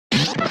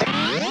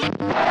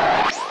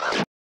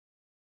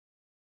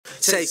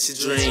Chase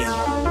your dream.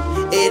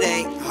 It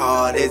ain't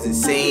hard as it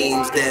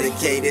seems.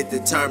 Dedicated,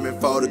 determined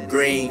for the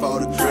green.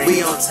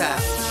 We on top.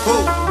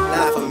 Woo.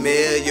 Not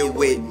familiar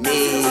with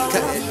me.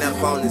 Cutting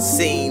up on the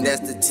scene.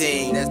 That's the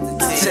team.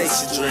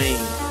 Chase your dream.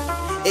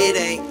 It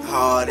ain't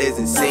hard as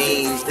it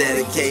seems.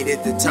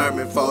 Dedicated,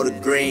 determined for the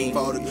green.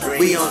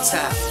 We on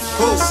top.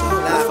 Woo.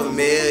 Not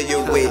familiar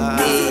with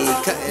me.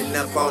 Cutting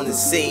up on the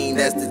scene.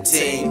 That's the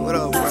team.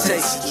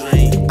 Chase your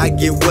dream. I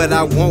get what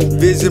I want.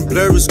 Vision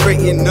blurry,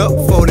 straighten up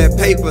for that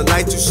paper.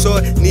 Life too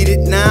short. Need it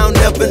now,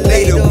 never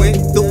later. Went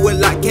through a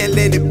lot, can't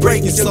let it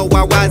break it. So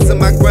I wise in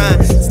my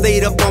grind.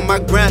 Stayed up on my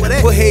grind.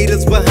 Put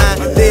haters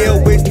behind. They a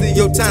waste of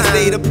your time.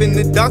 Stayed up in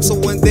the dark, so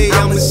one day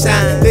I'ma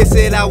shine. They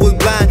said I was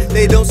blind.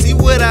 They don't see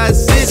what I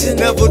see.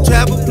 Never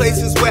travel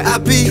places where I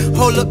be.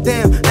 Hold up,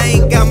 damn, I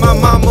ain't got my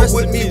mama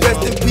with me.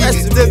 Rest in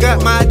peace. Still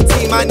got my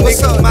team, my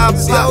niggas, my pop,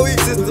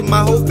 sister,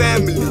 my whole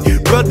family.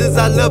 Brothers,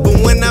 I love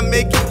them when I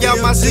make it,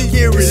 y'all my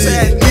security.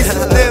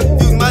 Nieces,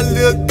 nephews, my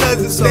little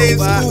cousins stay in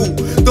school.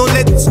 Don't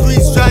let the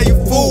streets drive you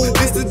fool.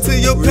 Listen to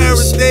your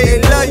parents,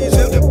 they love you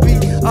to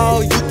be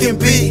all you can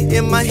be.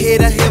 In my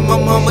head, I hear my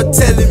mama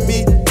telling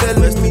me, they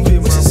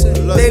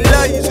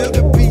love you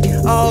to be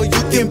all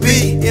you can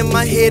be. In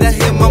my head, I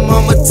hear my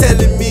mama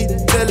telling me,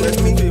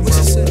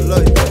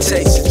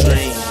 chase your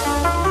dream.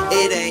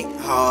 It ain't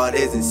hard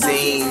as it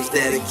seems.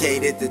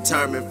 Dedicated,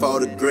 determined for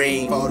the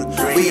green.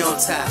 We on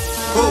top.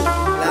 Woo.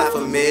 Not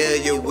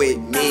familiar with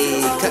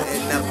me.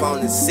 Cutting up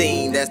on the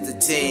scene. That's the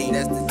team.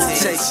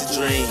 Chase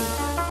your dream.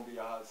 Be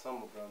a hot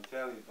summer, bro. I'm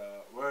telling you,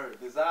 dog. Word.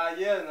 This our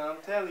year now.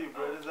 I'm telling you,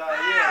 bro. This our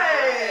year.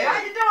 Hey,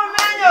 how you doing,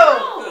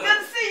 Manuel? Good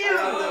to see you.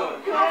 How you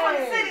doing? You home from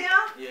the city,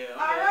 huh?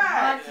 Yeah. All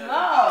right. Yeah.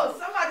 Oh,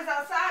 somebody's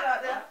outside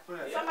out there.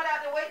 Somebody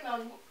out there waiting on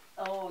you.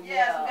 Oh,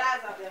 Yeah, some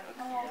guys out there.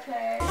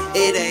 Okay.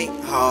 It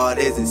ain't hard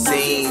as it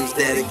seems.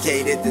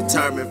 Dedicated,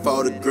 determined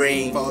for the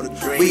green.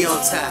 We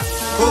on top.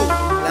 Woo.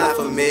 Not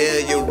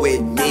familiar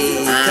with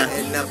me.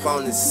 Cutting up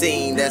on the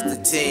scene. That's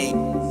the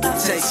team.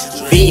 Chase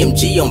your dream.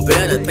 BMG, I'm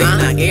better than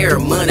I air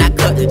money. I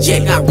cut the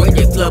check, I run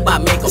your club, I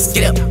make 'em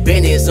skip.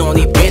 Business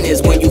only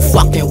business when you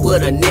fucking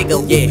with a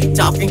nigga. Yeah,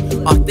 talking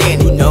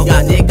authentic, you know.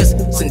 Y'all niggas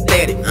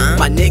synthetic.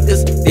 My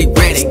niggas, they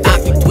ready. I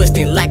be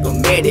twisting like a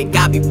medic.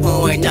 I be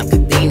pouring up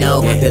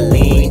Cadino. The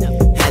lean,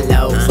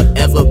 hello,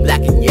 forever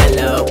black and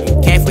yellow.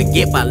 Can't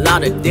forget my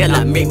Lauderdale.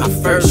 I made my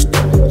first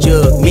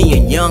jug. Me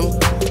and Young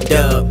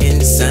Dub in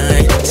the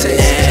sun.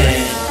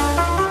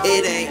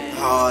 It ain't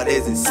hard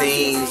as it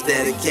seems.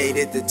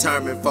 Dedicated,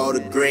 determined for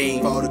the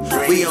green.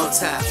 We on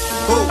top.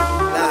 Woo.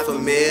 Not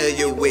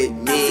familiar with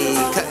me.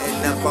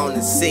 Cutting up on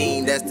the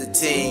scene. That's the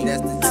team.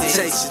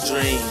 Chase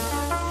your dream.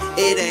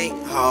 It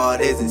ain't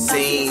hard as it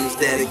seems.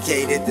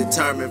 Dedicated,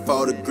 determined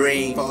for the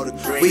green.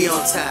 We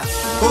on top.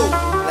 Woo.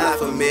 Not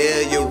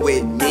familiar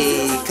with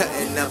me.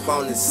 Cutting up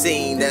on the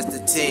scene. That's the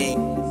team.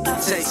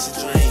 Chase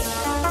your dream.